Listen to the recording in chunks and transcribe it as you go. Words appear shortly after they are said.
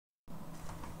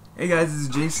Hey guys, this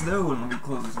is Jsnow, and let me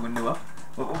close this window up.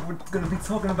 But what we're going to be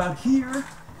talking about here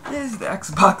is the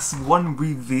Xbox One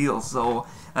reveal. So,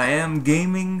 I am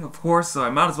gaming, of course, so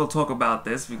I might as well talk about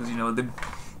this because, you know, they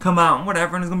come out and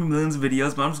whatever, and there's going to be millions of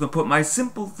videos, but I'm just going to put my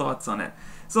simple thoughts on it.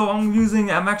 So,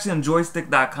 I'm actually on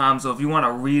joystick.com, so if you want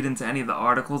to read into any of the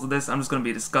articles of this, I'm just going to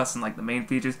be discussing, like, the main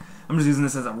features. I'm just using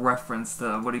this as a reference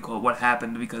to, what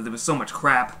happened, because there was so much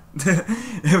crap.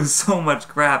 There was so much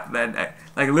crap that,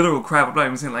 like, literal crap. I'm not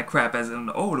even saying, like, crap as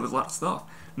in, oh, there was a lot of stuff.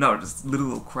 No, just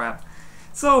literal crap.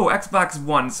 So, Xbox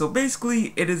One. So,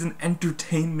 basically, it is an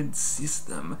entertainment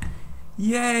system.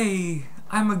 Yay!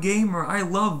 I'm a gamer. I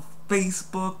love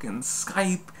Facebook and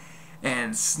Skype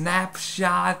and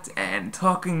Snapchat and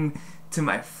talking to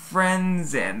my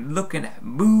friends and looking at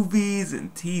movies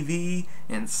and TV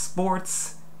and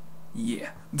sports. Yeah,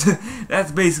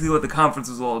 that's basically what the conference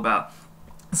was all about.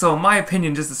 So in my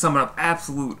opinion, just to sum it up,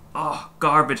 absolute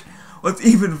garbage. What's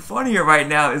even funnier right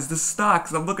now is the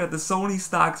stocks. I'm looking at the Sony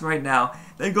stocks right now.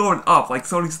 They're going up. Like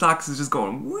Sony stocks is just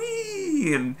going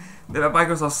wee, and the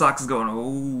Microsoft stocks is going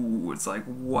oh. It's like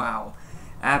wow.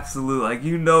 Absolutely, like,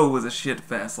 you know it was a shit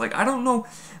fest. Like, I don't know,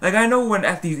 like, I know when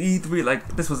at these E3,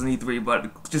 like, this wasn't E3,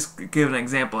 but just give an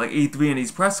example, like, E3 and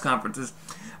these press conferences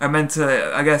are meant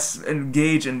to, I guess,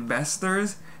 engage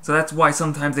investors, so that's why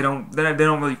sometimes they don't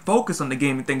really focus on the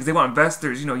gaming things. They want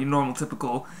investors, you know, your normal,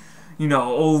 typical, you know,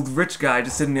 old rich guy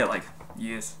just sitting there like,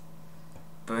 yes,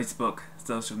 Facebook,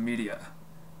 social media,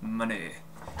 money.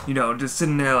 You know, just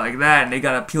sitting there like that, and they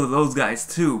gotta appeal to those guys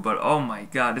too. But oh my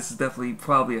god, this is definitely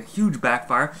probably a huge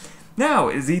backfire. Now,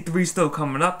 is E3 still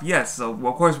coming up? Yes, so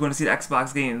well, of course we're gonna see the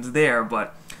Xbox games there,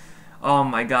 but oh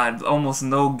my god, almost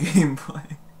no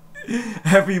gameplay.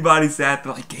 Everybody sat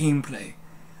there like, gameplay.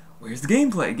 Where's the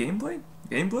gameplay? Gameplay?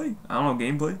 Gameplay? I don't know,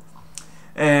 gameplay.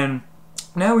 And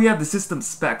now we have the system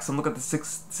specs. I'm looking at the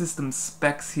system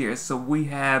specs here. So we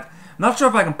have, I'm not sure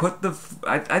if I can put the,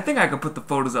 I think I can put the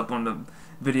photos up on the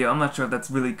video. I'm not sure if that's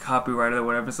really copyrighted or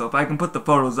whatever, so if I can put the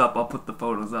photos up, I'll put the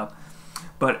photos up.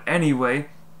 But anyway,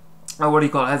 what do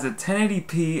you call it? It has a 1080p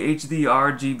HD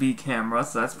RGB camera,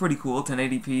 so that's pretty cool.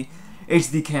 1080p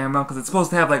HD camera, because it's supposed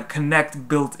to have like Kinect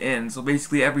built in, so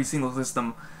basically every single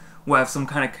system will have some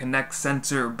kind of Kinect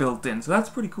sensor built in, so that's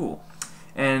pretty cool.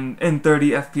 And in 30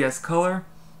 FPS color,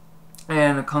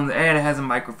 and it has a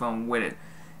microphone with it.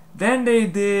 Then they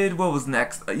did, what was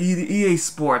next? EA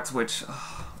Sports, which,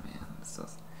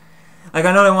 like,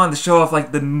 I know they wanted to show off,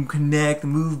 like, the Kinect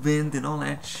movement and all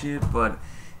that shit, but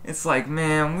it's like,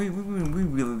 man, we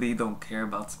really don't care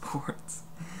about sports.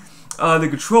 The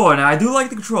controller, now, I do like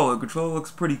the controller. The controller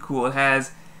looks pretty cool. It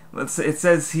has, it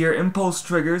says here, impulse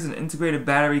triggers, an integrated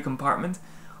battery compartment,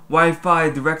 Wi-Fi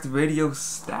direct radio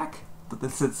stack, but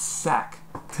this says SAC,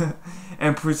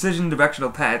 and precision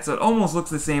directional pad, so it almost looks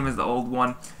the same as the old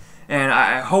one, and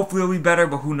hopefully it'll be better,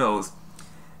 but who knows.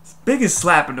 Biggest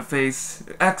slap in the face,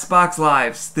 Xbox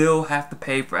Live. Still have to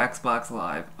pay for Xbox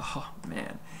Live. Oh,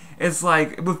 man. It's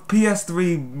like, with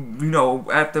PS3, you know,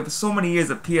 after so many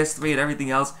years of PS3 and everything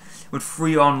else with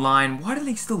free online, why do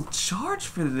they still charge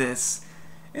for this?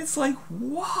 It's like,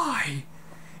 why?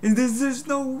 There's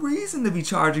no reason to be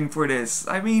charging for this.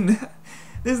 I mean,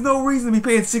 there's no reason to be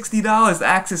paying $60 to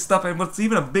access stuff, and what's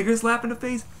even a bigger slap in the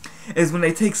face is when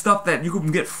they take stuff that you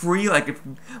can get free, like, if,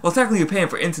 well, technically you're paying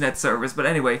for internet service, but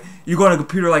anyway, you go on a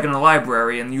computer like in a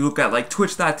library and you look at, like,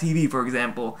 twitch.tv, for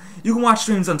example. You can watch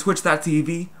streams on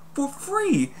twitch.tv for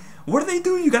free. What do they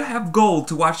do? You gotta have gold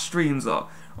to watch streams on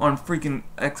freaking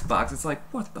Xbox. It's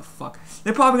like, what the fuck?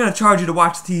 They're probably gonna charge you to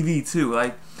watch TV, too.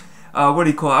 Like, what do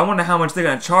you call it? I wonder how much they're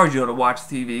gonna charge you to watch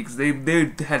TV, because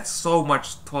they had so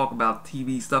much talk about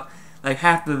TV stuff. Like,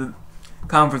 half the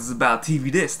conference is about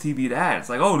TV this, TV that. It's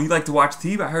like, oh, do you like to watch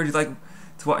TV? I heard you like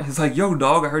to watch. It's like, yo,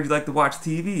 dog, I heard you like to watch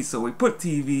TV. So we put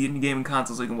TV in the gaming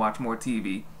console so you can watch more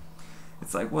TV.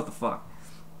 It's like, what the fuck?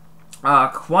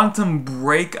 Quantum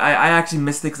Break. I actually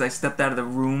missed it because I stepped out of the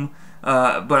room.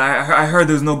 But I heard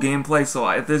there's no gameplay, so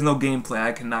if there's no gameplay,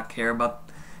 I cannot care about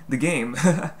the game.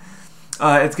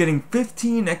 It's getting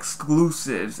 15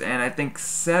 exclusives, and I think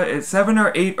 7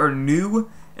 or 8 are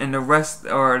new, and the rest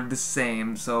are the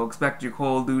same, so expect your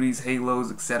Call of Duties,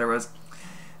 Halos, etc.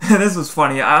 This was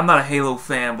funny. I'm not a Halo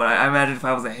fan, but I imagine if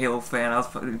I was a Halo fan, I was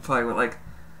probably like,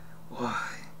 why?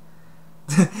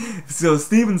 So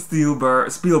Steven Spielberg,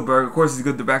 of course, he's a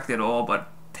good director and all, but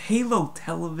Halo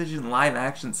television live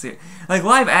action series, like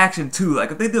live action too, like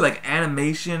if they did like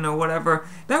animation or whatever,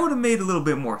 that would have made a little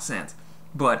bit more sense,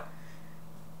 but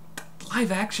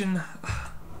live action,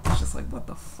 it's just like, what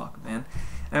the fuck, man.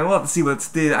 And we'll have to see what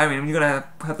it's did. I mean, you're gonna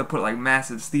have to put like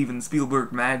massive Steven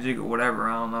Spielberg magic or whatever,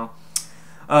 I don't know.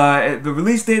 The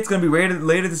release date's gonna be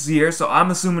later this year, so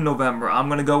I'm assuming November. I'm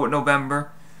gonna go with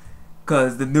November,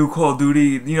 because the new Call of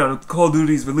Duty, Call of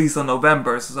Duty's released on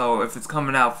November, so if it's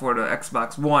coming out for the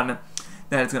Xbox One,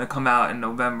 then it's gonna come out in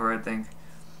November, I think,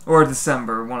 or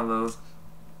December, one of those.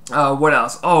 What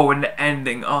else? Oh, and the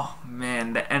ending. Oh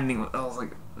man, the ending. I was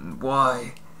like,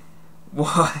 why?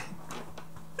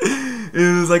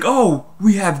 It was like, oh,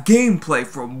 we have gameplay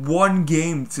from one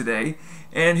game today,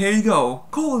 and here you go,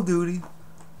 Call of Duty.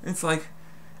 It's like,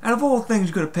 out of all the things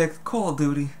you could have picked, Call of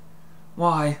Duty.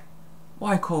 Why?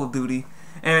 Why Call of Duty?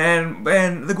 And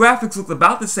the graphics looked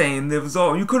about the same. There was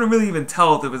you couldn't really even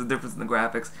tell if there was a difference in the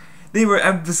graphics. They were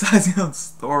emphasizing on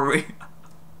story.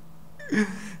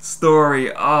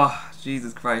 Story. Oh,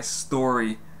 Jesus Christ,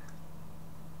 story.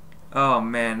 Oh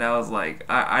man, that was like,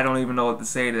 I don't even know what to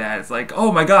say to that. It's like,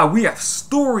 oh my god, we have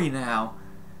story now.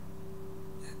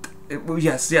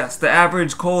 Yes, the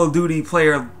average Call of Duty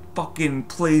player fucking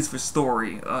plays for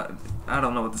story. I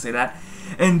don't know what to say to that.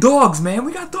 And dogs, man,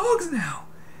 we got dogs now.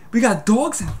 We got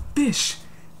dogs and fish.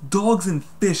 Dogs and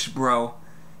fish, bro.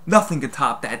 Nothing can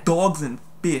top that. Dogs and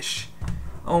fish.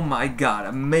 Oh my god,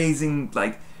 amazing,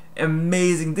 like,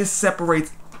 amazing. This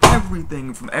separates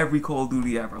everything from every Call of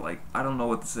Duty ever. Like, I don't know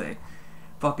what to say.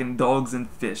 Fucking dogs and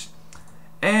fish.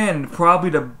 And probably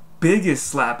the biggest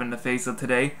slap in the face of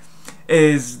today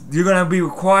is you're gonna be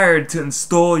required to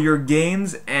install your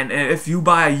games, and if you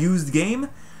buy a used game,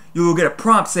 you will get a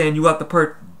prompt saying you'll have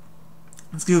to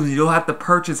you'll have to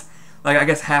purchase, like, I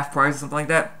guess half price or something like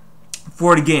that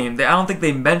for the game. I don't think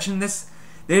they mentioned this.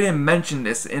 They didn't mention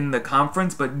this in the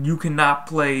conference, but you cannot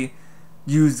play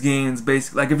used games,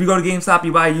 basically. Like, if you go to GameStop,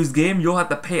 you buy a used game, you'll have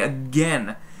to pay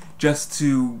again just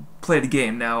to play the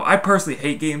game. Now, I personally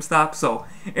hate GameStop, so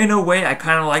in a way, I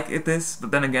kind of like this,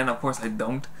 but then again, of course, I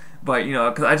don't. But,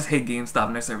 because I just hate GameStop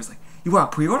and their service. Like, you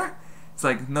want to pre-order? It's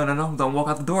like, no, don't walk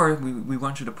out the door. We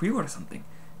want you to pre-order something.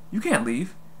 You can't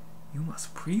leave. You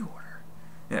must pre-order.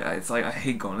 Yeah, it's like, I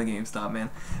hate going to GameStop,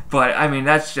 man. But, I mean,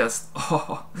 that's just,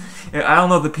 I don't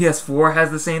know if the PS4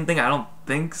 has the same thing. I don't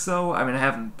think so. I mean, I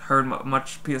haven't heard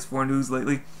much PS4 news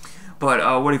lately. But,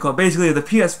 what do you call it? Basically, the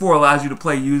PS4 allows you to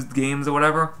play used games or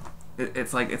whatever.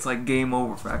 It's like game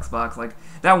over for Xbox. Like,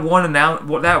 that one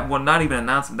not even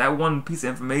announcement, that one piece of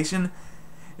information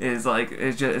is like,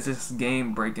 it's just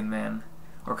game breaking, man.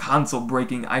 Or console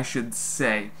breaking, I should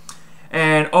say.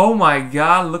 And oh my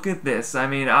god, look at this. I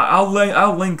mean,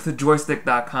 I'll link to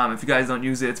joystick.com if you guys don't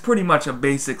use it. It's pretty much a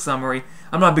basic summary.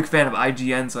 I'm not a big fan of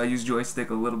IGN, so I use joystick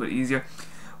a little bit easier.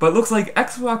 But it looks like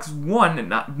Xbox One,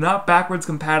 not backwards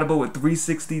compatible with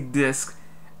 360 disc,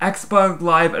 Xbox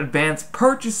Live Advanced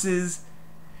purchases.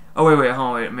 Oh wait, hold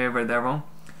on, wait, may have read that wrong.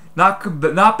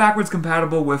 Not backwards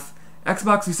compatible with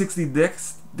Xbox 360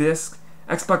 disc,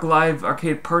 Xbox Live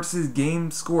Arcade purchases,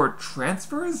 game score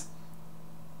transfers.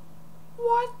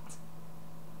 What?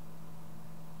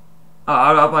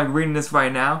 I'm like reading this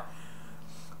right now.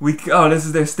 This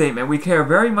is their statement. We care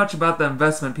very much about the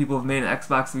investment people have made in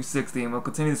Xbox 360 and will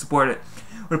continue to support it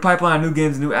with a pipeline of new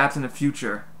games and new apps in the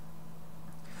future.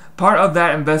 Part of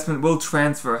that investment will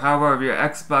transfer. However, your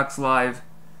Xbox Live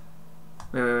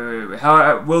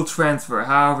will transfer.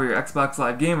 However, your Xbox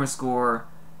Live gamer score.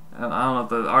 I don't know if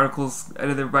the article's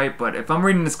edited right, but if I'm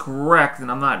reading this correct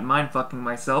and I'm not mind-fucking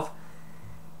myself,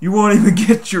 you won't even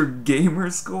get your gamer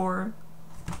score?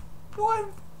 What?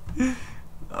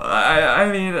 I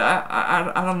mean,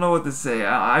 I don't know what to say.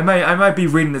 I might be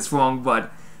reading this wrong,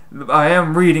 but I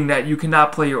am reading that you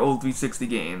cannot play your old 360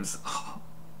 games.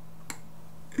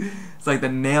 It's like the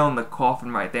nail in the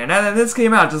coffin right there. And this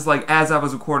came out just like as I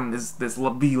was recording this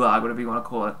vlog, whatever you want to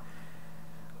call it.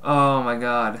 Oh my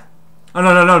god. Oh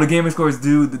no, the gamer scores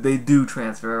do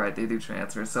transfer, right? They do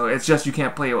transfer. So it's just you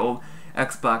can't play your old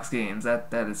Xbox games.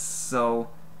 That is so.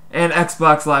 And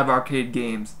Xbox Live Arcade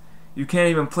games. You can't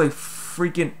even play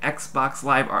freaking Xbox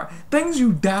Live things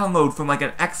you download from like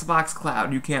an Xbox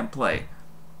Cloud. You can't play.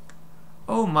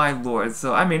 Oh my lord.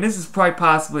 So I mean, this is probably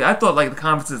possibly. I thought like the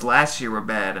conferences last year were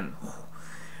bad, and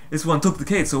this one took the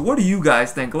cake. So what do you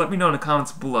guys think? Let me know in the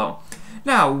comments below.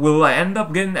 Now, will I end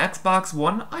up getting the Xbox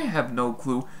One? I have no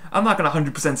clue. I'm not gonna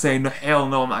 100% say no, hell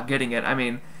no, I'm not getting it. I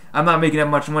mean, I'm not making that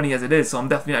much money as it is, so I'm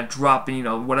definitely not dropping,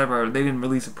 whatever. They didn't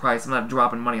release a price. I'm not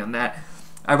dropping money on that.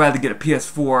 I'd rather get a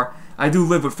PS4. I do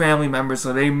live with family members,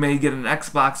 so they may get an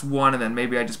Xbox One, and then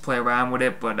maybe I just play around with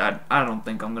it, but I don't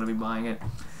think I'm going to be buying it.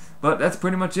 But that's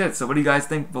pretty much it. So what do you guys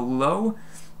think below?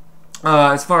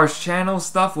 As far as channel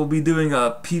stuff, we'll be doing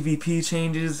PvP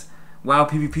changes, WoW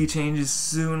PvP changes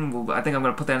soon. I think I'm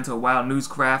going to put that into a WoW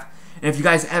Newscraft. And if you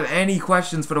guys have any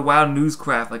questions for the WoW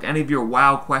Newscraft, like any of your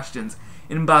WoW questions,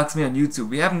 inbox me on YouTube.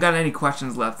 We haven't got any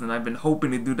questions left, and I've been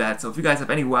hoping to do that. So if you guys have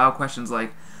any WoW questions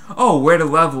like, oh, where to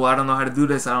level, I don't know how to do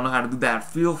this, I don't know how to do that,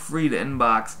 feel free to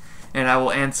inbox, and I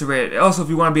will answer it. Also, if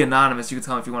you want to be anonymous, you can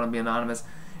tell me if you want to be anonymous,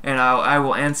 and I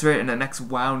will answer it in the next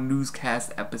WoW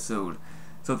Newscast episode.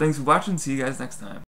 So thanks for watching, see you guys next time.